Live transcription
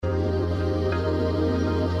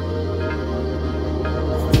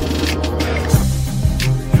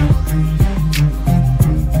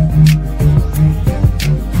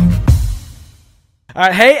All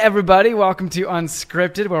right, hey everybody, welcome to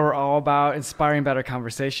Unscripted, where we're all about inspiring better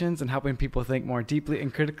conversations and helping people think more deeply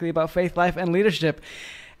and critically about faith, life, and leadership.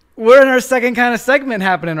 We're in our second kind of segment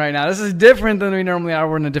happening right now. This is different than we normally are.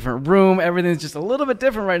 We're in a different room. Everything's just a little bit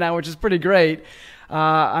different right now, which is pretty great.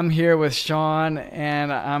 I'm here with Sean,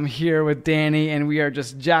 and I'm here with Danny, and we are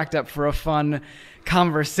just jacked up for a fun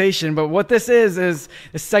conversation. But what this is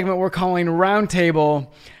a segment we're calling Roundtable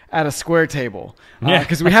at a Square Table.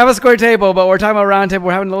 Because we have a square table, but we're talking about a round table.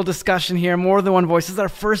 We're having a little discussion here, more than one voice. This is our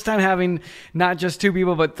first time having not just two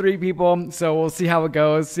people, but three people. So we'll see how it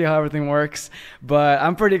goes, see how everything works. But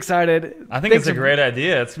I'm pretty excited. I think it's a great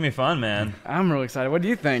idea. It's going to be fun, man. I'm really excited. What do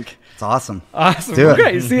you think? It's awesome. Awesome. Do it.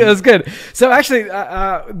 Great. See, that's good. So actually,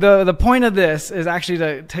 the point of this is actually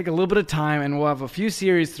to take a little bit of time, and we'll have a few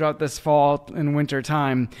series throughout this fall and winter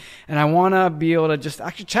time. And I want to be able to just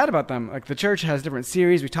actually chat about them. Like the church has different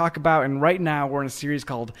series we talk about, and right now we're in a series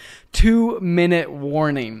called 2-Minute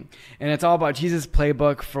Warning. And it's all about Jesus'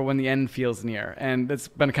 playbook for when the end feels near. And it's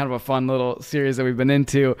been kind of a fun little series that we've been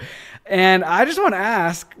into. And I just want to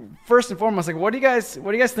ask, first and foremost, like, what are you guys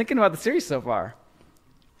thinking about the series so far?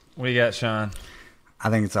 What do you got, Sean? I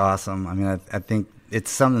think it's awesome. I mean, I think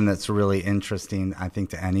it's something that's really interesting, I think,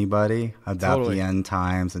 to anybody about the end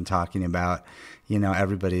times and talking about,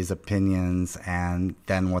 everybody's opinions and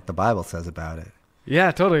then what the Bible says about it.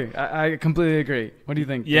 Yeah, totally. I completely agree. What do you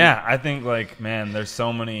think? Yeah, I think, man, there's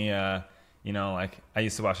so many, I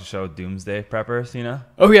used to watch the show Doomsday Preppers,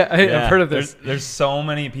 Oh, yeah, I've heard of this. There's so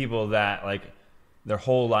many people that, their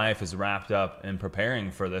whole life is wrapped up in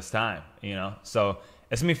preparing for this time, So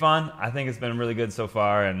it's going to be fun. I think it's been really good so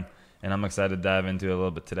far, and I'm excited to dive into it a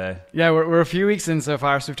little bit today. Yeah, we're a few weeks in so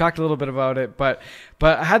far, so we've talked a little bit about it. But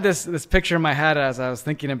I had this picture in my head as I was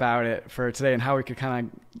thinking about it for today and how we could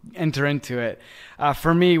kind of enter into it.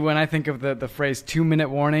 For me, when I think of the phrase 2-minute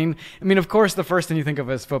warning, I mean, of course, the first thing you think of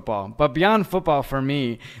is football. But beyond football, for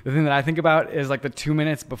me, the thing that I think about is the 2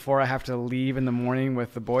 minutes before I have to leave in the morning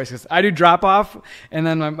with the boys. Because I do drop off, and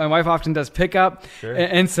then my wife often does pick up. Sure.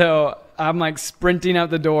 And so I'm sprinting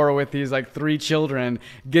out the door with these 3 children,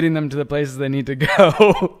 getting them to the places they need to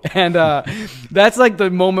go. And that's the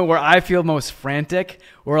moment where I feel most frantic,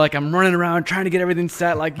 where I'm running around trying to get everything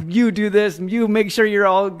set. You do this, you make sure you're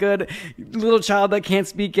all good. Little child that can't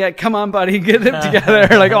speak yet, come on, buddy, get it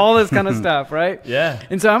together. All this kind of stuff, right? Yeah.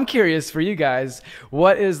 And so I'm curious for you guys,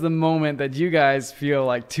 what is the moment that you guys feel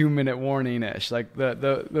 2-minute warning-ish,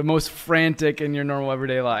 the most frantic in your normal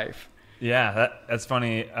everyday life? Yeah, that's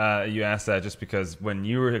funny you asked that, just because when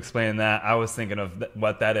you were explaining that, I was thinking of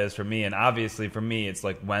what that is for me. And obviously for me, it's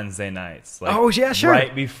Wednesday nights. Oh, yeah, sure.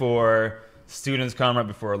 Right before students come, right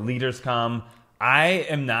before leaders come. I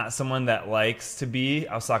am not someone that likes to be,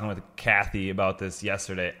 I was talking with Kathy about this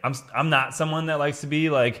yesterday. I'm not someone that likes to be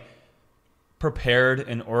prepared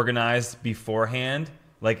and organized beforehand,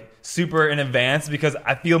 super in advance, because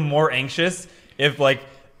I feel more anxious if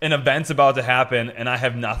an event's about to happen and I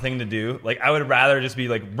have nothing to do. I would rather just be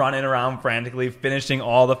running around frantically, finishing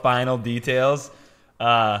all the final details.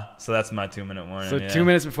 So that's my 2-minute warning. So 2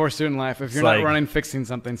 minutes before student life, if you're not running, fixing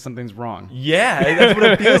something, something's wrong. Yeah, that's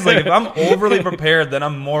what it feels like. If I'm overly prepared, then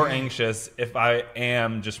I'm more anxious if I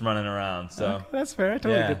am just running around. So that's fair. I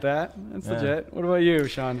totally get that. That's legit. What about you,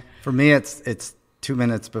 Sean? For me, it's 2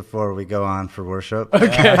 minutes before we go on for worship.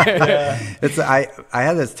 Okay. I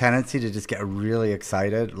had this tendency to just get really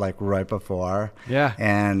excited right before. Yeah.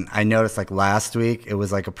 And I noticed last week it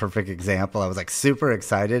was a perfect example. I was super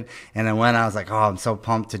excited, and then when I was I'm so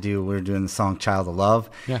pumped we were doing the song Child of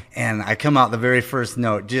Love. Yeah. And I come out the very first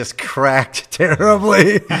note just cracked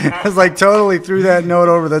terribly. I was totally threw that note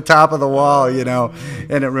over the top of the wall,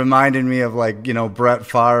 and it reminded me of Brett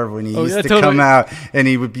Favre when he used to come out and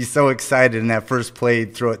he would be so excited in that first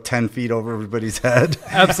played, throw it 10 feet over everybody's head.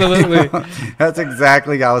 Absolutely. That's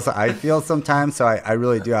exactly how I feel sometimes. So I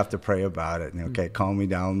really do have to pray about it. Okay, calm me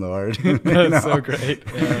down, Lord. That's so great.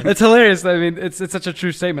 Yeah. It's hilarious. I mean, it's such a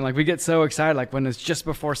true statement. We get so excited. When it's just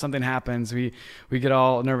before something happens, we get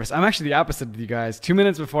all nervous. I'm actually the opposite of you guys. 2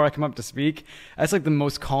 minutes before I come up to speak, that's the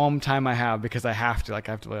most calm time I have, because I have to. I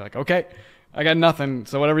have to be okay, I got nothing,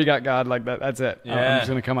 so whatever you got, God, that's it. Yeah. I'm just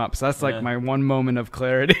going to come up. So that's my one moment of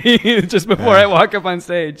clarity just before I walk up on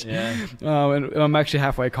stage. Yeah. And I'm actually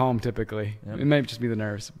halfway calm typically. Yep. It may just be the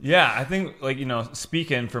nerves. Yeah, I think,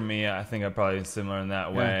 speaking for me, I think I'm probably similar in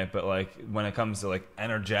that way. But, when it comes to,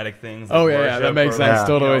 energetic things. Worship, that makes sense.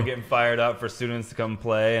 Totally. Getting fired up for students to come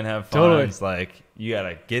play and have fun. Totally. It's you got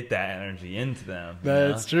to get that energy into them.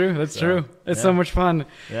 That's true. That's true. It's so much fun.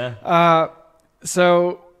 Yeah.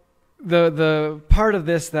 So the part of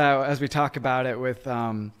this that, as we talk about it with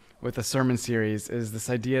the sermon series, is this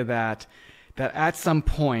idea that at some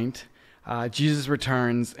point Jesus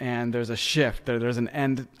returns and there's a shift. There's an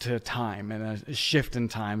end to time and a shift in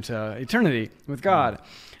time to eternity with God.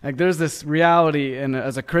 Like there's this reality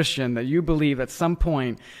as a Christian that you believe at some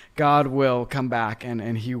point God will come back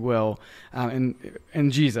and he will,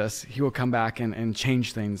 in Jesus, he will come back and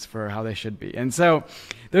change things for how they should be. And so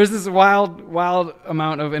there's this wild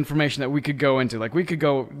amount of information that we could go into. Like we could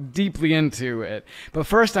go deeply into it. But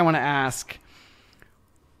first I want to ask,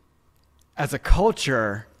 as a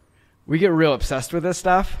culture, we get real obsessed with this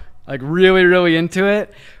stuff, like really, really into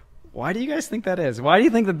it. Why do you guys think that is? Why do you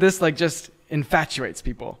think that this like just infatuates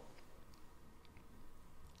people?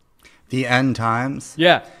 The end times?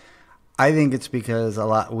 Yeah. I think it's because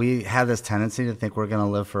we have this tendency to think we're going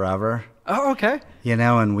to live forever. Oh, okay.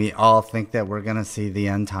 And we all think that we're going to see the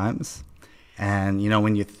end times. And,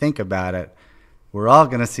 when you think about it, we're all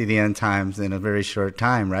going to see the end times in a very short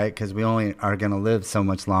time, right? Because we only are going to live so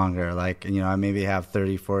much longer. Like, I maybe have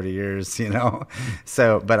 30, 40 years,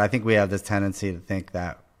 So, but I think we have this tendency to think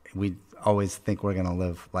that we always think we're going to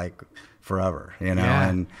live like forever,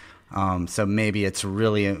 Yeah. And so maybe it's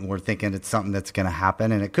really, we're thinking it's something that's going to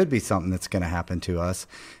happen, and it could be something that's going to happen to us.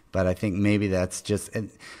 But I think maybe that's just,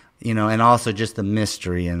 and also just the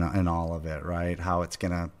mystery in all of it, right? How is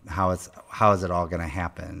it all going to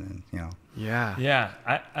happen? And, Yeah. Yeah.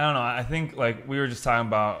 I don't know. I think like we were just talking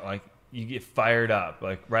about, like you get fired up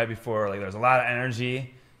like right before, like there's a lot of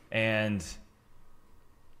energy, and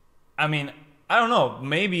I mean, I don't know,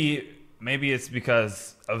 maybe it's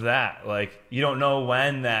because of that. Like you don't know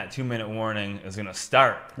when that 2-minute warning is going to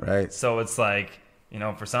start. Right. So it's like,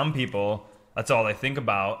 for some people, that's all they think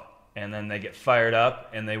about. And then they get fired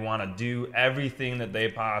up and they want to do everything that they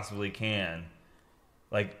possibly can.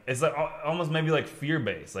 Like it's like almost maybe like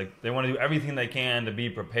fear-based. Like they want to do everything they can to be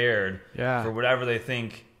prepared for whatever they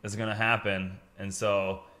think is going to happen. And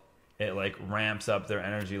so it like ramps up their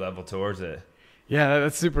energy level towards it. Yeah,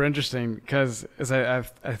 that's super interesting because as I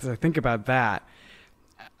think about that,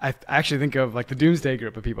 I actually think of like the doomsday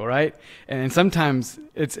group of people, right? And sometimes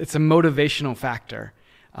it's a motivational factor.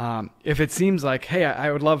 If it seems like, hey,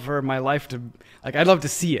 I would love for my life to, like, I'd love to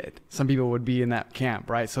see it. Some people would be in that camp,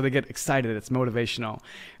 right? So they get excited. It's motivational.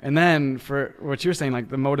 And then for what you're saying, like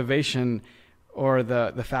the motivation or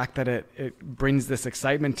the fact that it brings this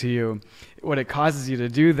excitement to you, what it causes you to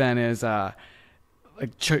do then is,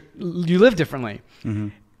 you live differently. Mm-hmm.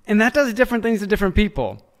 And that does different things to different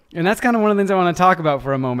people. And that's kind of one of the things I want to talk about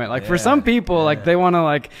for a moment. Like for some people, like they want to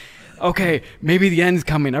like, okay, maybe the end's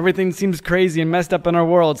coming. Everything seems crazy and messed up in our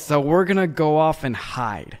world, so we're going to go off and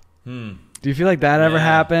hide. Do you feel like that ever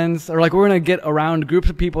happens? Or like we're going to get around groups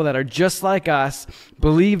of people that are just like us,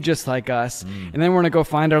 believe just like us, and then we're going to go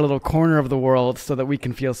find our little corner of the world so that we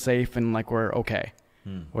can feel safe and like we're okay.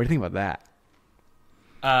 What do you think about that?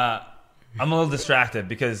 I'm a little distracted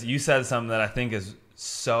because you said something that I think is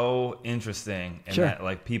so interesting. And that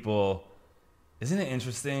like people, isn't it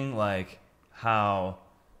interesting like how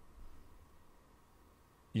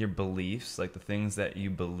your beliefs, like the things that you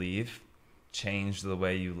believe, change the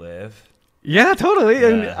way you live? Yeah, totally. Yeah.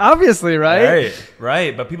 And obviously, right?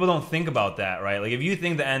 Right. But people don't think about that, right? Like if you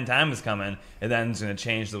think the end time is coming, and then it's going to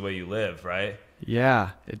change the way you live, right?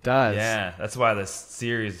 Yeah, it does. Yeah, that's why this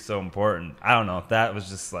series is so important. I don't know. That was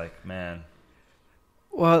just like, man.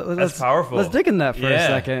 Well, that's powerful. Let's dig in that for a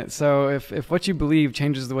second. So if what you believe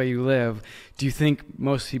changes the way you live, do you think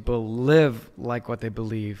most people live like what they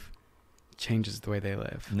believe changes the way they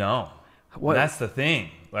live? No. That's the thing,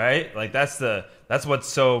 right? Like that's what's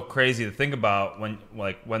so crazy to think about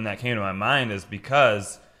when that came to my mind, is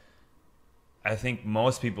because I think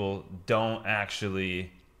most people don't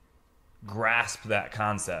actually grasp that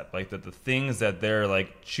concept, like that the things that they're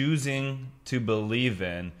like choosing to believe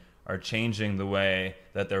in are changing the way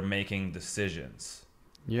that they're making decisions.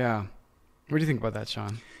 Yeah. What do you think about that,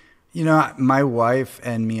 Sean? My wife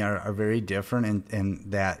and me are very different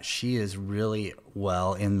in that she is really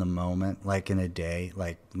well in the moment, like in a day,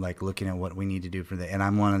 like looking at what we need to do for the day. And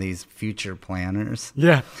I'm one of these future planners.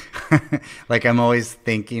 Yeah. Like I'm always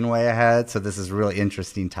thinking way ahead. So this is a really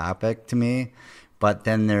interesting topic to me. But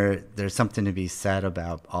then there's something to be said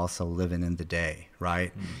about also living in the day,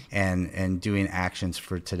 right? And doing actions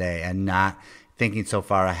for today and not thinking so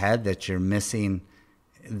far ahead that you're missing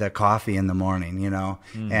the coffee in the morning,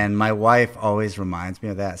 And my wife always reminds me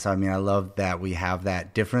of that. So, I love that we have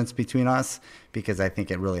that difference between us because I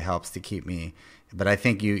think it really helps to keep me. But I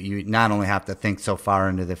think you not only have to think so far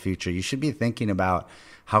into the future, you should be thinking about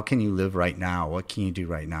how can you live right now? What can you do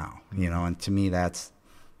right now? And to me, that's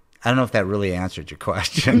I don't know if that really answered your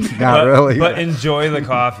question. Not really. But enjoy the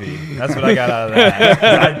coffee. That's what I got out of that.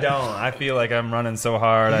 I don't. I feel like I'm running so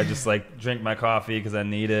hard. I just like drink my coffee because I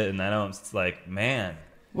need it, and I don't. It's like, man.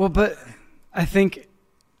 Well, but I think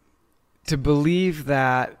to believe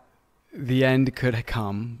that the end could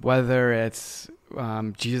come, whether it's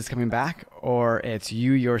Jesus coming back or it's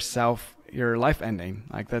you yourself, your life ending,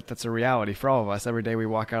 like that's a reality for all of us. Every day we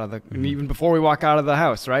walk out of the, and even before we walk out of the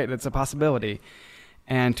house, right? It's a possibility.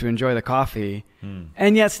 And to enjoy the coffee,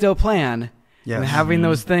 and yet still plan, and having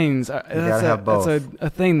those things. That's a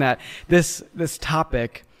thing that this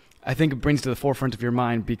topic, I think, it brings to the forefront of your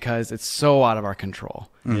mind because it's so out of our control,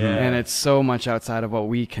 and it's so much outside of what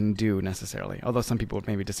we can do necessarily. Although some people would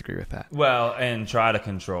maybe disagree with that. Well, and try to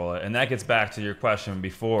control it, and that gets back to your question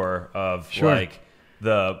before of like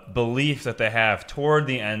the belief that they have toward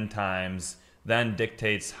the end times. Then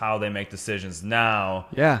dictates how they make decisions now,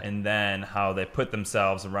 and then how they put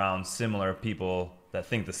themselves around similar people that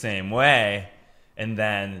think the same way, and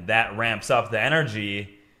then that ramps up the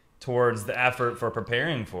energy towards the effort for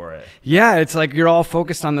preparing for it. Yeah, it's like you're all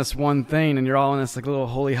focused on this one thing, and you're all in this like little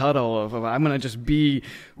holy huddle of I'm going to just be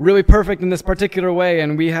really perfect in this particular way,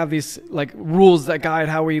 and we have these like rules that guide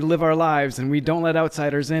how we live our lives, and we don't let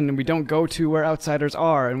outsiders in, and we don't go to where outsiders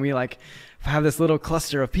are, and we like have this little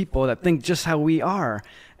cluster of people that think just how we are.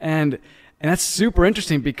 And that's super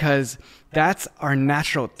interesting because that's our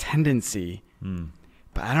natural tendency.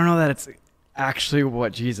 But I don't know that it's actually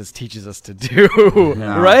what Jesus teaches us to do.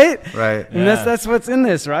 No. Right? Right. And that's what's in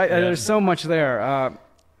this, right? Yeah. There's so much there.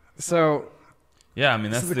 Yeah, I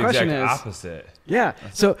mean, that's the exact opposite. Yeah.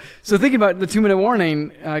 So thinking about the 2-minute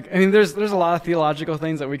warning, I mean, there's a lot of theological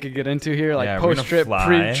things that we could get into here, like post-trip,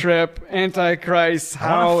 pre-trip, Antichrist,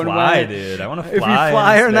 how and why. Dude. I want to fly. If you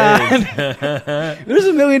fly or not. There's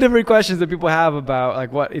a million different questions that people have about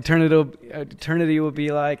like what eternity will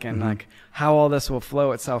be like, and like how all this will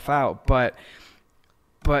flow itself out. But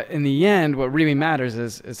in the end, what really matters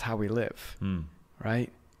is how we live,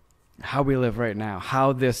 right? How we live right now,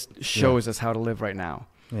 how this shows us how to live right now.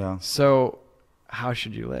 Yeah. So how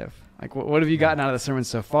should you live? Like, what have you gotten out of the sermon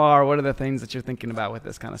so far? What are the things that you're thinking about with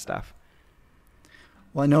this kind of stuff?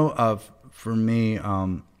 Well, I know for me,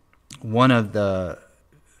 one of the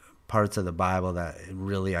parts of the Bible that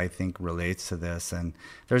really, I think, relates to this, and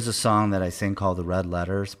there's a song that I sing called The Red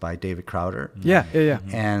Letters by David Crowder. Yeah.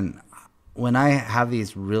 And when I have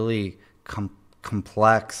these really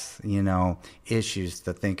complex, issues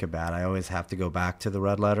to think about, I always have to go back to the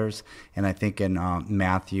red letters. And I think in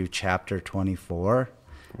Matthew chapter 24.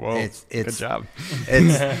 Whoa, good job.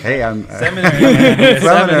 Hey, I'm seminary.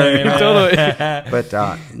 Totally. But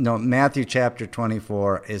Matthew chapter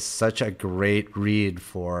 24 is such a great read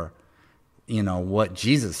for what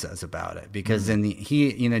Jesus says about it, because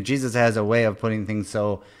Jesus has a way of putting things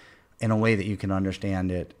in a way that you can understand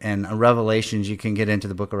it. And Revelations, you can get into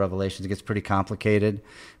the book of Revelations. It gets pretty complicated.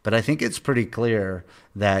 But I think it's pretty clear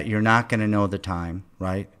that you're not going to know the time,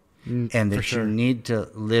 right? And that you need to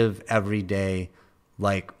live every day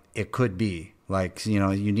like it could be. Like,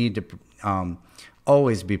 you need to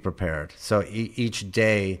always be prepared. So each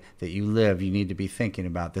day that you live, you need to be thinking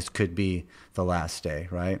about this could be the last day,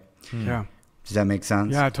 right? Yeah. Does that make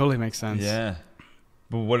sense? Yeah, it totally makes sense. Yeah.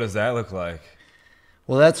 But what does that look like?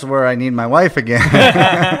 Well, that's where I need my wife again,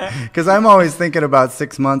 because I'm always thinking about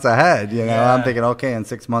 6 months ahead. I'm thinking, okay, in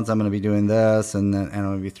 6 months I'm going to be doing this, and then I'm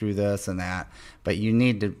going to be through this and that. But you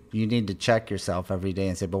need to check yourself every day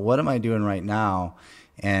and say, but what am I doing right now?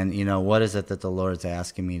 And what is it that the Lord's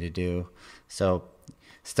asking me to do? So,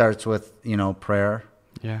 starts with prayer.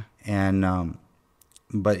 Yeah. And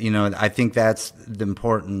but I think that's the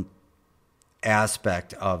important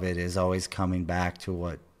aspect of it, is always coming back to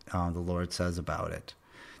what the Lord says about it,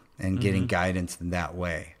 and getting guidance in that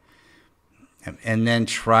way, and then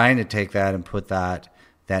trying to take that and put that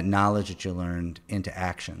knowledge that you learned into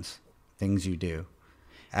actions, things you do,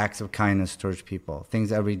 acts of kindness towards people,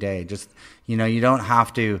 things every day. Just you don't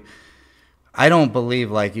have to. I don't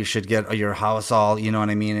believe like you should get your house all in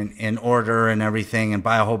order and everything, and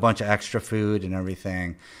buy a whole bunch of extra food and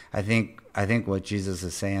everything. I think what Jesus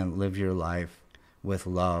is saying: live your life with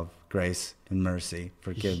love, grace and mercy,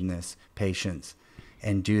 forgiveness, patience,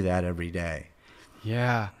 and do that every day.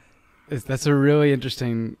 Yeah. That's a really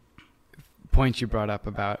interesting point you brought up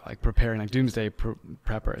about like preparing, like doomsday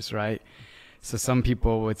preppers, right? So some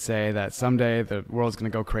people would say that someday the world's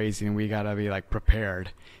going to go crazy and we got to be like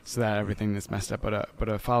prepared so that everything is messed up. But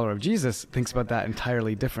a follower of Jesus thinks about that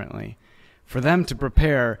entirely differently. For them to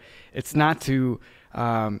prepare, it's not to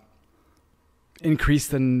increase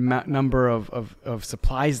the number of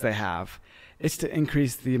supplies they have. It's to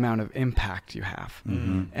increase the amount of impact you have.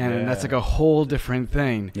 Mm-hmm. And that's like a whole different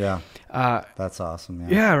thing. Yeah. That's awesome.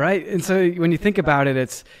 Yeah, right. And so when you think about it,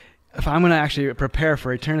 it's, if I'm going to actually prepare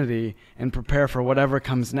for eternity and prepare for whatever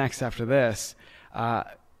comes next after this,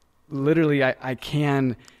 literally I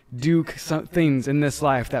can do some things in this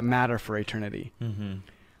life that matter for eternity. Mm-hmm.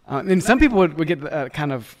 And some people would get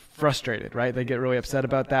kind of frustrated, right? They get really upset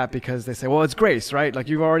about that because they say, well, it's grace, right? Like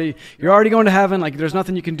you're already going to heaven. Like there's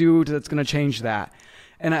nothing you can do that's going to change that.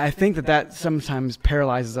 And I think that sometimes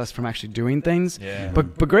paralyzes us from actually doing things. Yeah.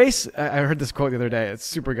 But grace, I heard this quote the other day. It's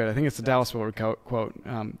super good. I think it's the Dallas Willard quote.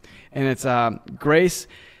 And it's grace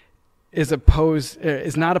is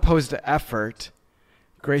not opposed to effort.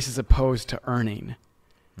 Grace is opposed to earning.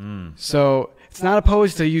 So it's not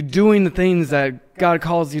opposed to you doing the things that God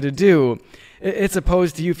calls you to do. It's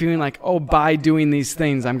opposed to you feeling like, oh, by doing these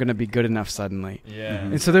things, I'm going to be good enough suddenly. Yeah.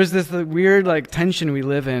 And so there's this weird tension we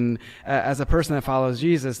live in as a person that follows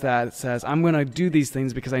Jesus that says, I'm going to do these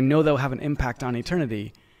things because I know they'll have an impact on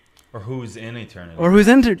eternity. Or who's in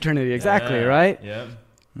eternity. Exactly, yeah. right? Yeah.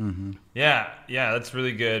 Mm-hmm. Yeah, that's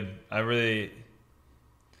really good. I resonate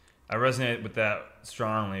with that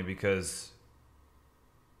strongly because,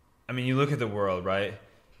 I mean, you look at the world, right?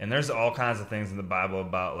 And there's all kinds of things in the Bible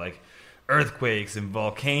about like earthquakes and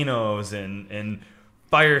volcanoes and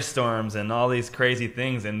firestorms and all these crazy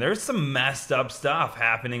things. And there's some messed up stuff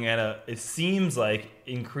happening at it seems like,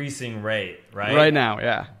 increasing rate, right? Right now,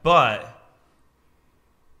 yeah. But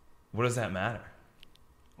what does that matter?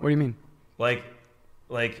 What do you mean? Like,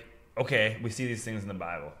 okay, we see these things in the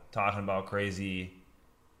Bible talking about crazy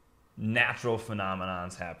natural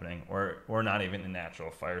phenomenons happening, or not even a natural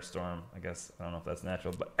firestorm. I guess I don't know if that's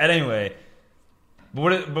natural, but anyway. But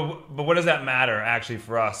what does that matter actually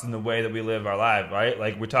for us in the way that we live our life, right?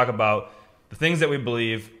 Like we talk about the things that we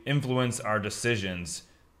believe influence our decisions,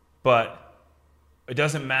 but it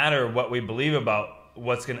doesn't matter what we believe about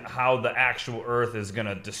how the actual earth is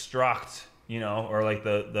gonna destruct, or like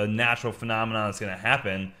the natural phenomenon that's gonna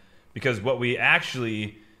happen, because what we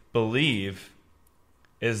actually believe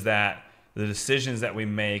is that the decisions that we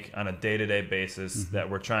make on a day-to-day basis that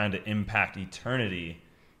we're trying to impact eternity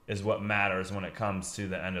is what matters when it comes to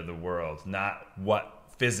the end of the world, not what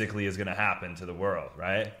physically is going to happen to the world,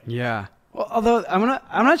 right? Yeah. Well, although I'm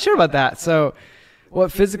not sure about that. So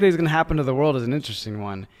what physically is going to happen to the world is an interesting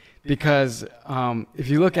one, because if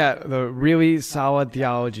you look at the really solid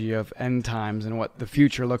theology of end times and what the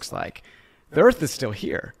future looks like, the earth is still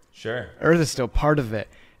here. Sure. Earth is still part of it.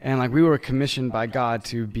 And we were commissioned by God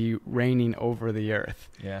to be reigning over the earth.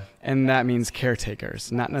 Yeah. And that means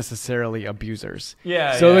caretakers, not necessarily abusers.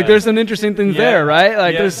 Yeah. So there's some interesting things there,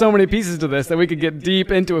 right? There's so many pieces to this that we could get deep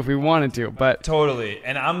into if we wanted to. But totally.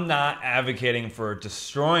 And I'm not advocating for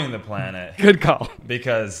destroying the planet. Good call.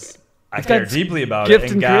 Because I care deeply about it.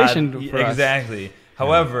 Gift and God, creation for exactly. Us.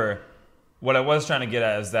 However, what I was trying to get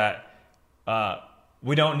at is that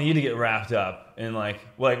we don't need to get wrapped up in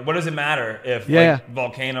what does it matter if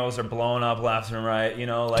volcanoes are blowing up left and right?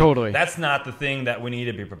 Totally. That's not the thing that we need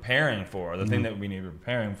to be preparing for. The thing that we need to be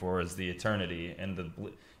preparing for is the eternity, and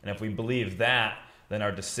if we believe that, then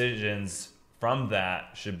our decisions from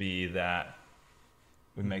that should be that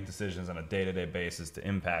we make decisions on a day-to-day basis to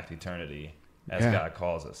impact eternity as God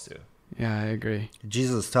calls us to. Yeah, I agree.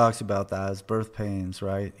 Jesus talks about that as birth pains,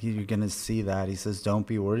 right? You're going to see that. He says, don't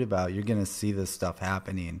be worried about it. You're going to see this stuff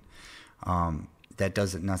happening. That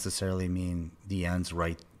doesn't necessarily mean the end's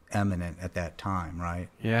imminent at that time, right?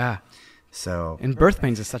 Yeah. So. And birth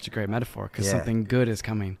pains is such a great metaphor because something good is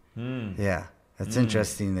coming. Yeah. That's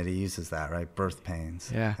interesting that he uses that, right? Birth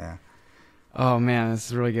pains. Yeah. Oh, man, this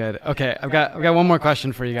is really good. Okay, I've got one more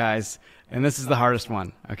question for you guys, and this is the hardest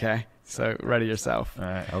one, okay? So ready yourself. All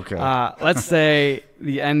right. Okay. Let's say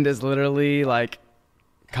the end is literally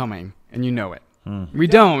coming and you know it. We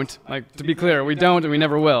don't, to be clear, we don't and we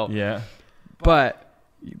never will. Yeah. But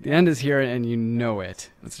the end is here and you know it.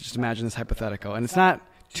 Let's just imagine this hypothetical. And it's not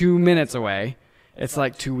 2 minutes away. It's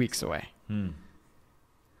 2 weeks away.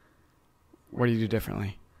 What do you do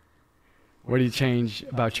differently? What do you change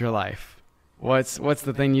about your life? What's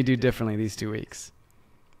the thing you do differently these 2 weeks?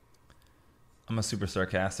 I'm a super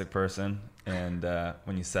sarcastic person, and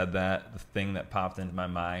when you said that, the thing that popped into my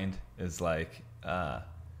mind is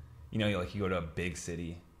you go to a big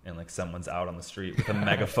city and someone's out on the street with a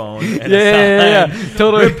megaphone and a sign.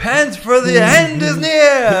 Totally. Repent, for the end is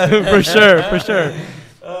near. For sure.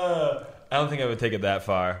 I don't think I would take it that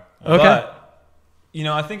far. Okay. But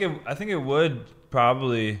I think it would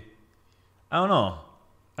probably. I don't know.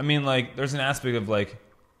 I mean, there's an aspect of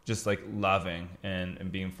just loving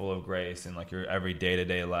and being full of grace in your every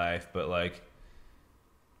day-to-day life, but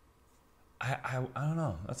I don't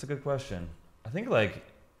know. That's a good question. I think it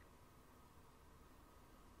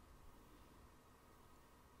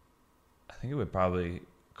would probably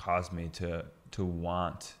cause me to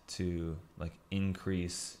want to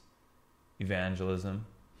increase evangelism.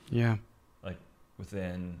 Yeah.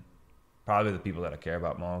 Within probably the people that I care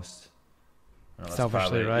about most.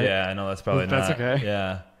 Selfishly, right? Yeah, I know that's probably that's not. Okay.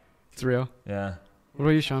 Yeah. It's real. Yeah. What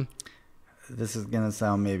about you, Sean? This is going to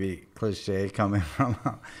sound maybe cliche coming from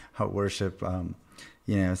a worship,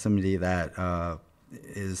 somebody that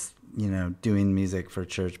is, doing music for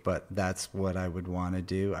church, but that's what I would want to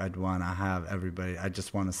do. I'd want to have everybody, I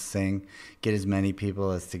just want to sing, get as many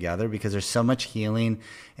people as together, because there's so much healing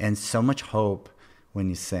and so much hope when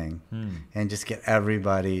you sing, and just get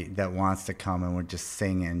everybody that wants to come, and we're just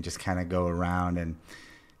singing, just kind of go around, and,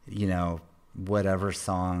 whatever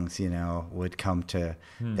songs, would come to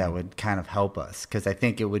that would kind of help us. Because I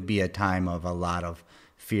think it would be a time of a lot of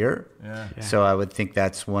fear. Yeah. So I would think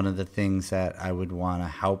that's one of the things that I would want to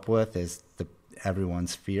help with is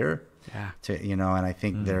everyone's fear. Yeah. And I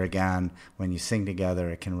think there again, when you sing together,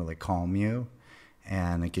 it can really calm you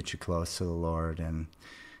and it gets you close to the Lord. And,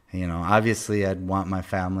 obviously I'd want my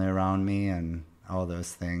family around me and all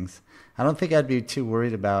those things. I don't think I'd be too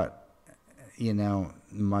worried about,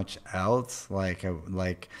 much else.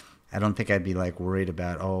 I don't think I'd be worried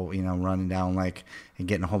about, running down and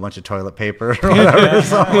getting a whole bunch of toilet paper or whatever. Or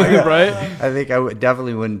something like that. Right. I think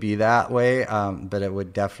definitely wouldn't be that way. But it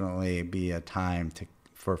would definitely be a time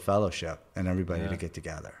for fellowship and everybody to get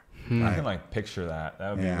together. I can picture that.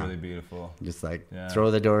 That would be really beautiful. Just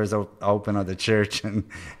throw the doors open of the church, and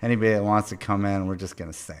anybody that wants to come in, we're just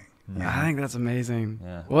gonna sing. I think that's amazing.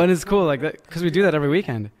 Yeah. Well, and it's cool that because we do that every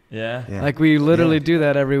weekend. Yeah. We literally do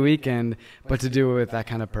that every weekend, but to do it with that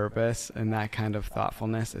kind of purpose and that kind of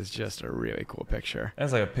thoughtfulness is just a really cool picture.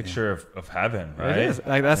 That's like a picture of heaven, right? It is.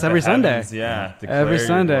 That's every Sunday. Every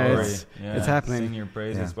Sunday it's happening. Sing your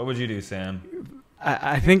praises. What would you do, Sam?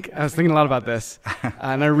 I think I was thinking a lot about this,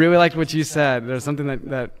 and I really liked what you said. There's something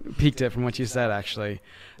that piqued it from what you said, actually.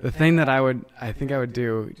 The thing that I think I would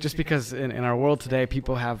do, just because in our world today,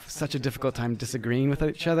 people have such a difficult time disagreeing with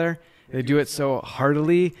each other. They do it so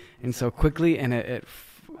heartily and so quickly, and it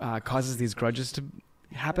causes these grudges to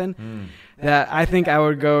happen, that I think I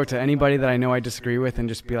would go to anybody that I know I disagree with and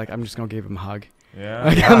just be like, I'm just going to give them a hug. Yeah.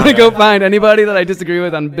 I'm gonna go find anybody that I disagree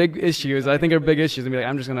with on big issues. I think are big issues, and be like,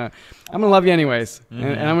 I'm gonna love you anyways,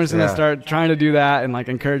 and I'm just gonna start trying to do that and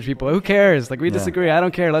encourage people. Who cares? We disagree. I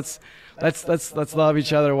don't care. Let's love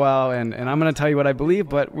each other well, and I'm gonna tell you what I believe,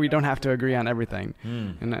 but we don't have to agree on everything.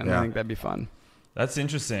 And I think that'd be fun. That's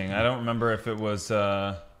interesting. I don't remember if it was.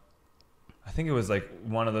 I think it was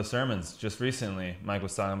one of the sermons just recently. Mike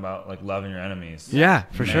was talking about loving your enemies. Yeah,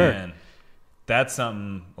 for sure. That's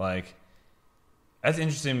something That's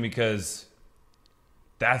interesting because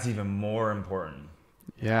that's even more important.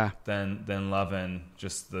 Yeah. Than loving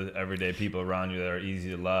just the everyday people around you that are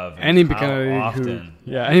easy to love.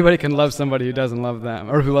 Anybody can love somebody who doesn't love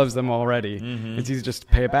them or who loves them already. It's easy just to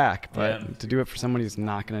pay it back, but to do it for somebody who's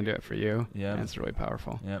not going to do it for you, it's really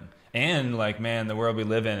powerful. Yeah. And the world we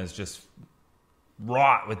live in is just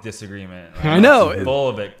wrought with disagreement. I know. It's full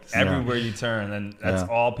of it everywhere you turn, and that's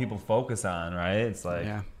all people focus on, right? It's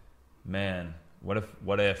man, what if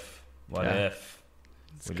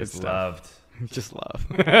we just loved? Just love.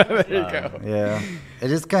 There you go. Yeah.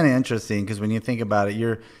 It is kind of interesting because when you think about it,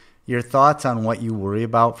 your thoughts on what you worry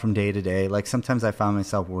about from day to day, sometimes I found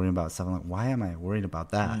myself worrying about stuff. I'm like, why am I worried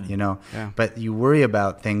about that? Yeah. But you worry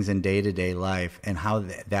about things in day-to-day life and how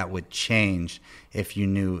that would change if you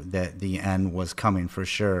knew that the end was coming for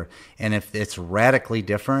sure. And if it's radically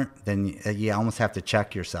different, then you almost have to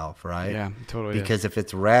check yourself, right? Yeah, totally. Because if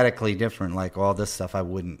it's radically different, all this stuff,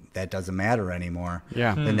 that doesn't matter anymore.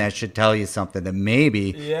 Yeah. Then that should tell you something that maybe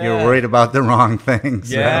you're worried about the wrong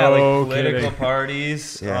things. Yeah, political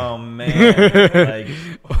parties. Yeah. Oh man.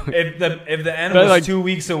 If the end was 2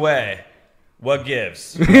 weeks away, what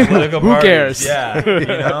gives? Political Who parties. cares? Yeah.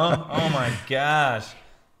 Oh my gosh.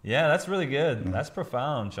 Yeah, that's really good. That's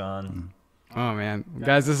profound, Sean. Oh man,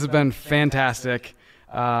 guys, this has been fantastic.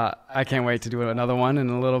 I can't wait to do another one in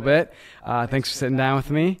a little bit. Thanks for sitting down with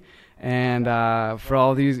me. And for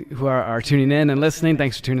all of you who are tuning in and listening,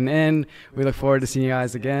 thanks for tuning in. We look forward to seeing you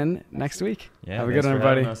guys again next week. Yeah, have a good one,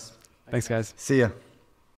 everybody. Thanks, guys. See ya.